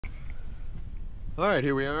All right,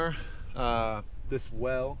 here we are. This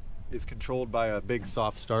well is controlled by a big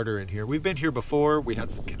soft starter in here. We've been here before. We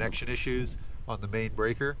had some connection issues on the main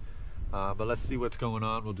breaker, but let's see what's going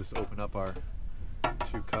on. We'll just open up our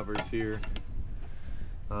two covers here.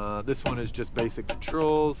 This one is just basic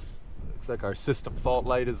controls. Looks like our system fault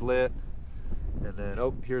light is lit. And then,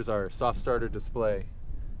 oh, here's our soft starter display.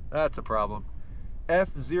 That's a problem.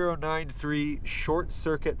 F093 short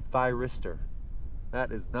circuit thyristor.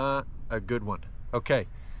 That is not a good one. Okay,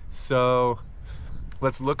 so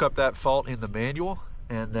let's look up that fault in the manual,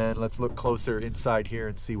 and then let's look closer inside here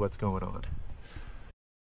and see what's going on.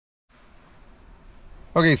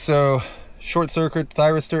 Okay, so short circuit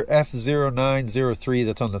thyristor F0903,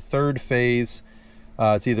 that's on the third phase.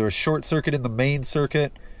 It's either a short circuit in the main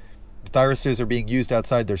circuit, the thyristors are being used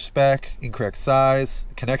outside their spec, incorrect size,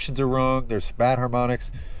 the connections are wrong, there's bad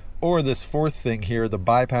harmonics, or this fourth thing here, the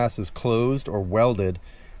bypass is closed or welded,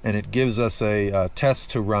 and it gives us a test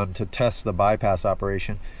to run to test the bypass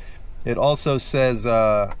operation. It also says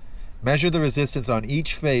measure the resistance on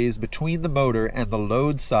each phase between the motor and the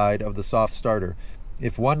load side of the soft starter.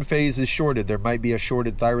 If one phase is shorted, there might be a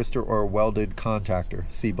shorted thyristor or a welded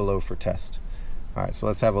contactor. See below for test. All right, so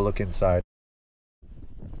let's have a look inside.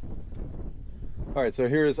 All right, so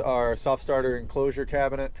here's our soft starter enclosure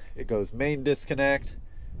cabinet. It goes main disconnect,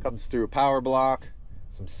 comes through a power block,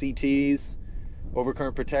 some CTs,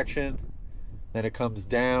 overcurrent protection, then it comes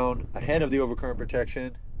down ahead of the overcurrent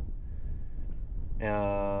protection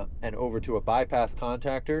and over to a bypass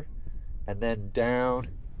contactor, and then down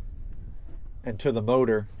and to the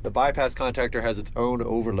motor. The bypass contactor has its own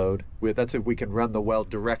overload. That's if we can run the weld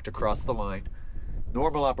direct across the line.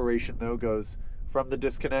 Normal operation though goes from the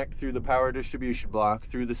disconnect through the power distribution block,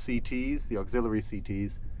 through the CTs, the auxiliary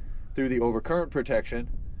CTs, through the overcurrent protection,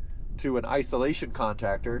 to an isolation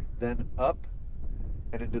contactor, then up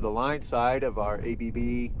and into the line side of our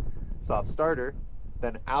ABB soft starter,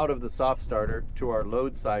 then out of the soft starter to our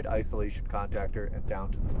load side isolation contactor and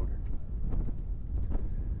down to the motor.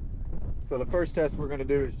 So the first test we're going to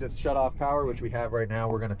do is just shut off power, which we have right now.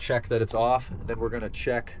 We're going to check that it's off, and then we're going to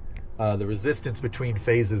check the resistance between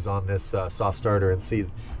phases on this soft starter and see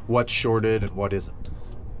what's shorted and what isn't.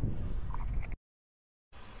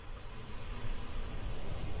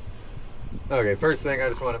 Okay, first thing, I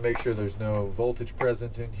just want to make sure there's no voltage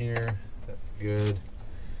present in here. That's good.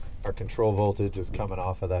 Our control voltage is coming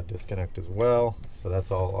off of that disconnect as well, so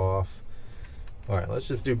that's all off. All right, let's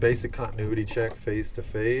just do basic continuity check phase to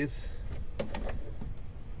phase.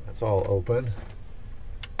 That's all open.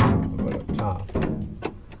 What up top?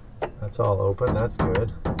 That's all open, that's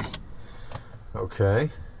good. Okay,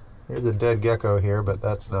 there's a dead gecko here, but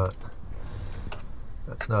that's not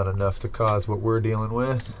enough to cause what we're dealing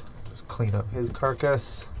with. Just clean up his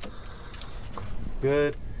carcass.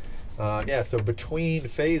 Good. Yeah, so between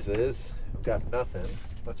phases, we've got nothing.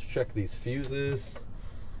 Let's check these fuses.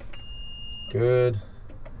 Good.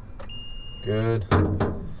 Good.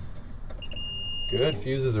 Good.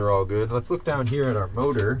 Fuses are all good. Let's look down here at our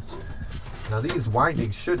motor. Now these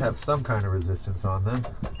windings should have some kind of resistance on them.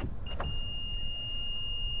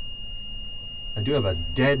 I do have a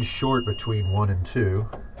dead short between 1 and 2.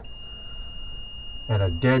 And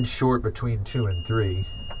a dead short between 2 and 3.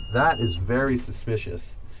 That is very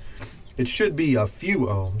suspicious. It should be a few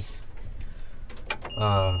ohms,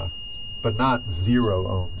 but not 0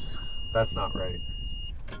 ohms. That's not right.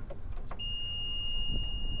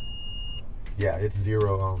 Yeah, it's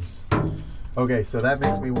 0 ohms. Okay, so that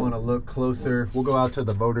makes me want to look closer. We'll go out to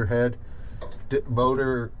the motor head,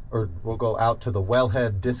 we'll go out to the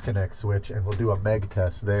wellhead disconnect switch, and we'll do a meg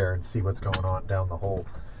test there and see what's going on down the hole.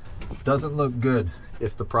 Doesn't look good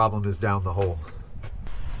if the problem is down the hole.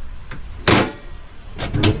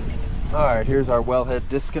 Alright, here's our wellhead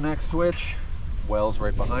disconnect switch. Well's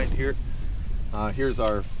right behind here. Here's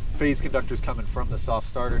our phase conductors coming from the soft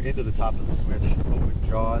starter into the top of the switch. Open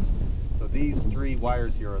jaws. So these 3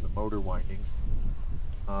 wires here are the motor windings.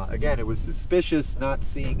 Again, it was suspicious not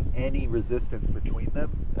seeing any resistance between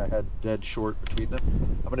them. I had dead short between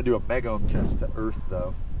them. I'm going to do a meg ohm test to earth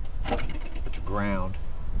though, to ground.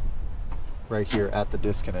 Right here at the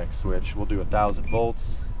disconnect switch. We'll do 1,000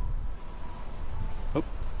 volts. Oh,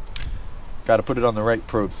 got to put it on the right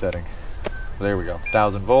probe setting. There we go,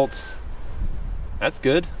 1,000 volts. That's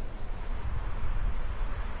good.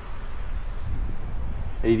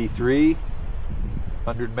 83,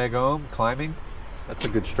 100 meg ohm, climbing. That's a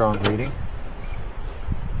good strong reading.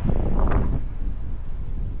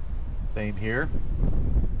 Same here.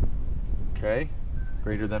 Okay,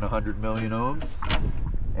 greater than 100 million ohms.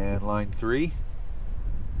 And line 3.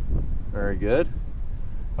 Very good.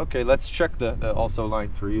 Okay, let's check the also line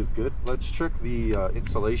 3 is good. Let's check the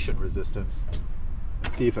insulation resistance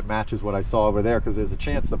and see if it matches what I saw over there, because there's a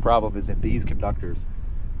chance the problem is in these conductors.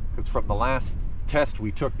 Because from the last test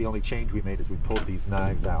we took, the only change we made is we pulled these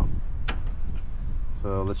knives out.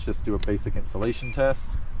 So let's just do a basic insulation test.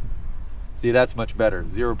 See, that's much better.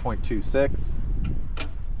 0.26,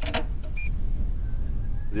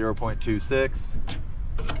 0.26,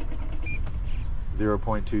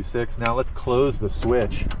 0.26. Now let's close the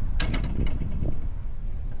switch.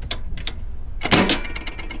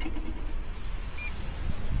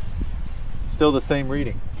 Still the same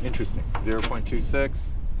reading. Interesting.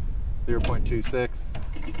 0.26, 0.26,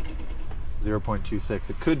 0.26.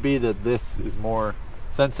 It could be that this is more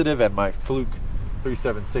sensitive and my Fluke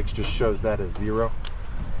 376 just shows that as 0.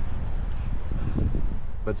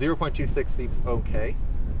 But 0.26 seems okay.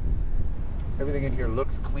 Everything in here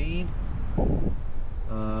looks clean.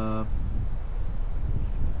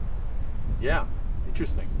 Yeah,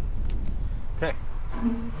 interesting. Okay,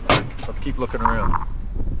 let's keep looking around.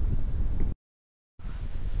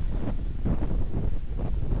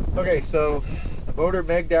 Okay, so the motor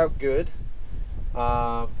megged out good.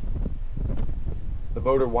 The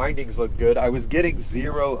motor windings look good. I was getting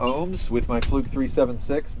 0 ohms with my Fluke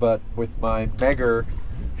 376, but with my Megger,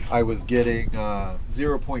 I was getting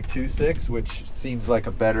 0.26, which seems like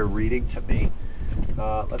a better reading to me.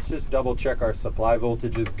 Let's just double check our supply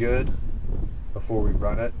voltage is good before we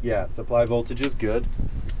run it. Yeah, supply voltage is good.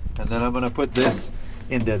 And then I'm going to put this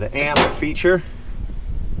into the amp feature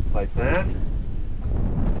like that.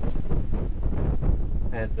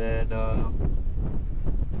 And then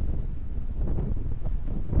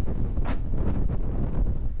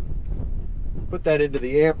put that into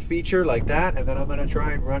the amp feature like that, and then I'm going to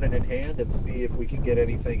try and run it in hand and see if we can get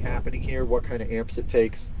anything happening here, what kind of amps it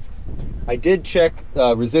takes. I did check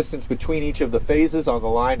resistance between each of the phases on the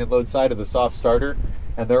line and load side of the soft starter,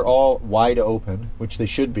 and they're all wide open, which they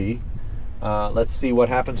should be. Let's see what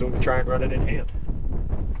happens when we try and run it in hand.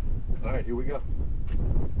 All right, here we go.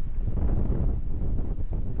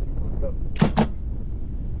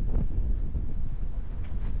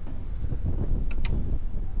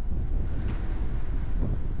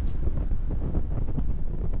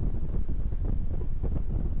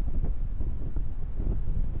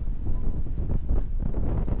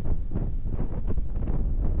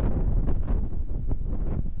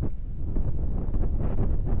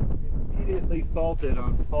 Faulted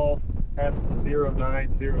on fault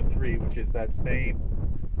F0903, which is that same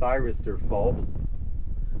thyristor fault.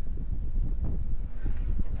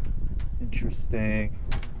 Interesting.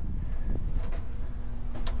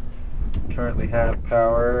 Currently have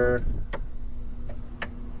power.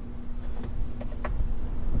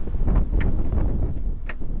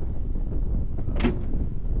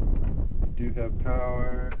 Do have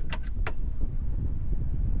power.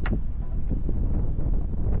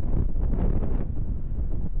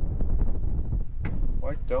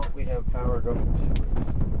 Why don't we have power going to it?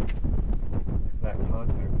 If that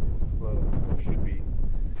contactor is closed, there should be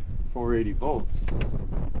 480 volts.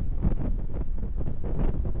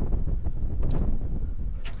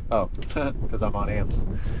 Oh, because I'm on amps.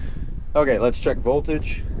 Okay, let's check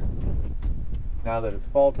voltage. Now that it's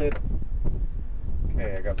faulted.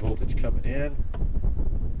 Okay, I got voltage coming in.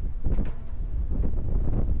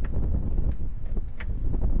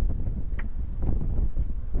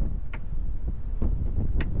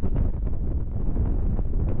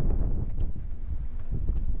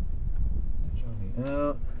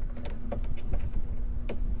 Out.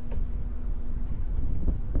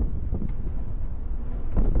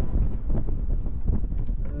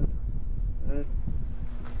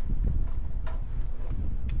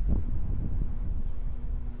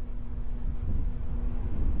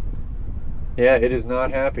 Yeah, it is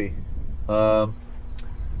not happy. I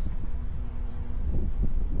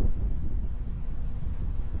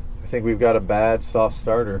think we've got a bad soft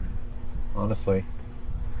starter, honestly.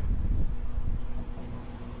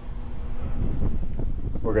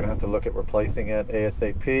 We're going to have to look at replacing it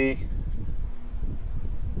ASAP.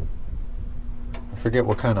 I forget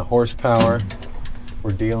what kind of horsepower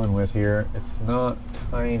we're dealing with here. It's not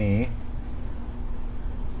tiny.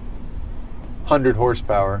 100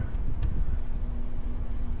 horsepower.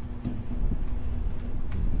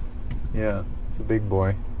 Yeah, it's a big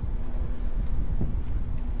boy.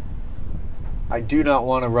 I do not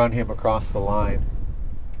want to run him across the line.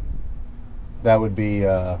 That would be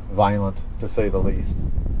violent, to say the least.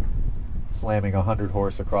 Slamming 100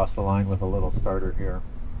 horse across the line with a little starter here.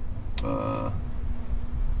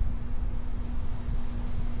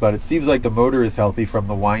 But it seems like the motor is healthy from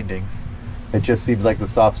the windings. It just seems like the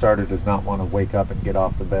soft starter does not want to wake up and get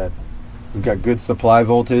off the bed. We've got good supply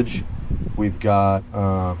voltage. We've got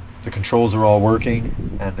the controls are all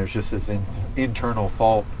working, and there's just this internal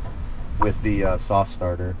fault with the soft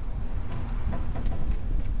starter.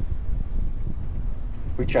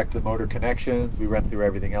 We checked the motor connections. We went through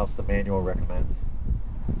everything else the manual recommends.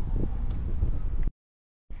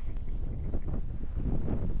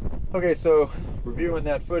 Okay, so reviewing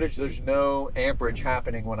that footage, there's no amperage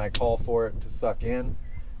happening when I call for it to suck in,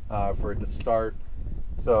 for it to start.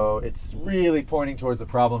 So it's really pointing towards a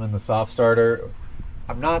problem in the soft starter.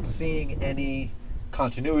 I'm not seeing any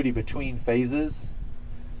continuity between phases.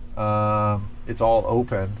 It's all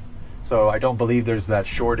open. So I don't believe there's that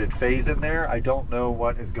shorted phase in there. I don't know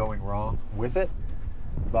what is going wrong with it,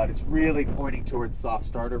 but it's really pointing towards soft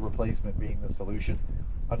starter replacement being the solution.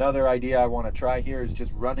 Another idea I want to try here is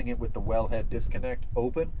just running it with the wellhead disconnect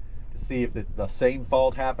open to see if the same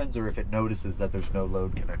fault happens or if it notices that there's no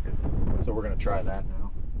load connected. So we're going to try that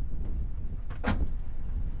now.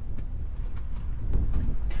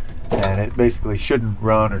 And it basically shouldn't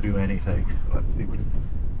run or do anything. Let's see what it does.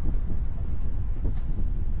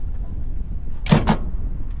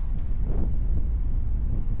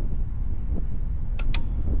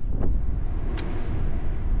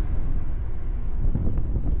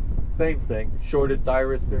 Same thing, shorted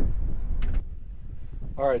thyristor.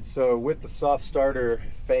 All right, so with the soft starter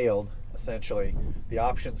failed, essentially, the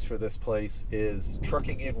options for this place is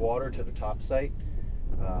trucking in water to the top site,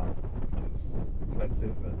 which is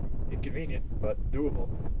expensive and inconvenient, but doable.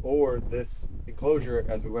 Or this enclosure,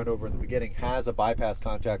 as we went over in the beginning, has a bypass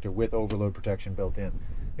contactor with overload protection built in.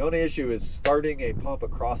 The only issue is starting a pump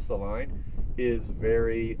across the line is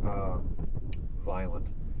very violent.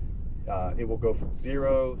 It will go from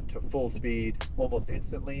 0 to full speed almost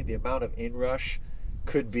instantly. The amount of inrush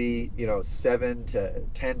could be, 7 to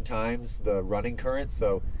 10 times the running current,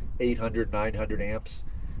 so 800, 900 amps.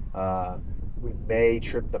 We may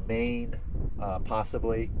trip the main,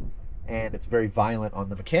 possibly, and it's very violent on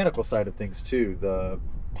the mechanical side of things too. The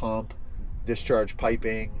pump, discharge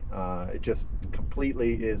piping, it just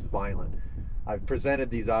completely is violent. I've presented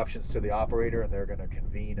these options to the operator, and they're going to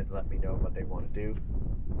convene and let me know what they want to do.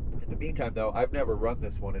 In the meantime, though, I've never run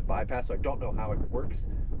this one in bypass, so I don't know how it works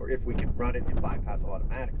or if we can run it in bypass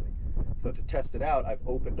automatically. So to test it out, I've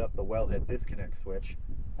opened up the wellhead disconnect switch,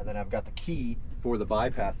 and then I've got the key for the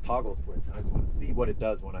bypass toggle switch. I just want to see what it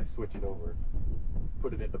does when I switch it over.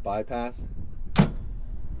 Put it into bypass. Oh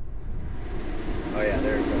yeah,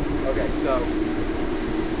 there it goes. Okay, so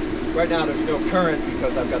right now there's no current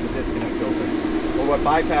because I've got the disconnect open. But what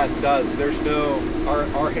bypass does, there's no,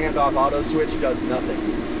 our handoff auto switch does nothing.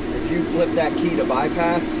 If you flip that key to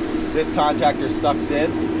bypass, this contactor sucks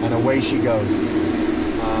in and away she goes.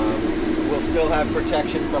 We'll still have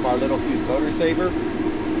protection from our little fuse motor saver,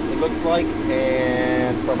 it looks like,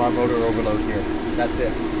 and from our motor overload here. That's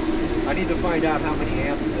it. I need to find out how many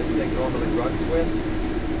amps this thing normally runs with,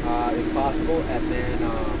 if possible, and then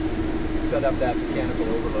set up that mechanical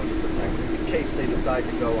overload to protect it in case they decide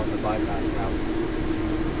to go on the bypass route.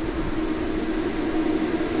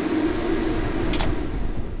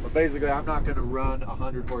 But basically, I'm not going to run a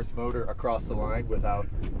 100-horse motor across the line without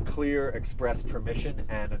clear express permission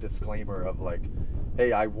and a disclaimer of like,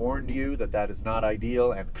 hey, I warned you that that is not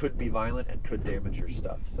ideal and could be violent and could damage your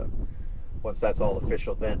stuff. So once that's all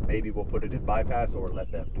official, then maybe we'll put it in bypass or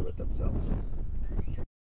let them do it themselves.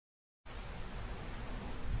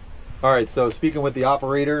 All right, so speaking with the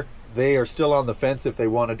operator, they are still on the fence if they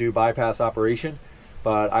want to do bypass operation,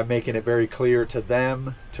 but I'm making it very clear to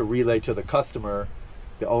them to relay to the customer,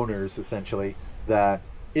 the owners essentially, that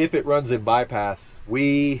if it runs in bypass,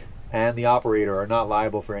 we and the operator are not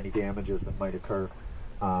liable for any damages that might occur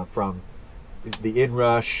from the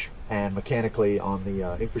inrush and mechanically on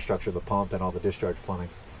the infrastructure, the pump and all the discharge plumbing.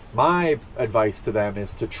 My advice to them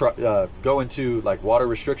is to go into like water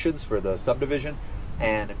restrictions for the subdivision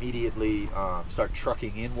and immediately start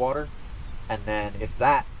trucking in water, and then if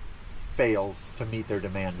that fails to meet their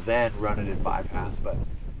demand, then run it in bypass. But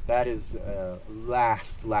that is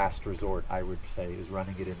last resort, I would say, is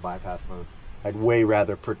running it in bypass mode. I'd way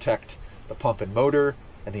rather protect the pump and motor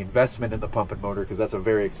and the investment in the pump and motor, because that's a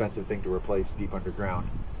very expensive thing to replace deep underground.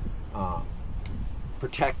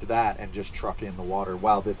 Protect that and just truck in the water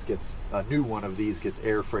while this gets, a new one of these gets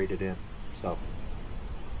air freighted in. So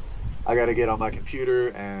I got to get on my computer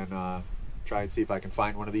and try and see if I can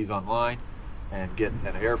find one of these online and get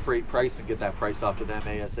an air freight price and get that price off to them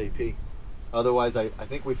ASAP. Otherwise, I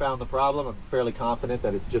think we found the problem. I'm fairly confident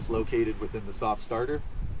that it's just located within the soft starter.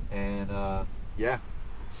 And yeah,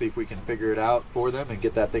 see if we can figure it out for them and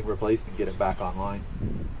get that thing replaced and get it back online.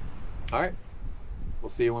 All right. We'll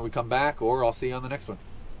see you when we come back, or I'll see you on the next one.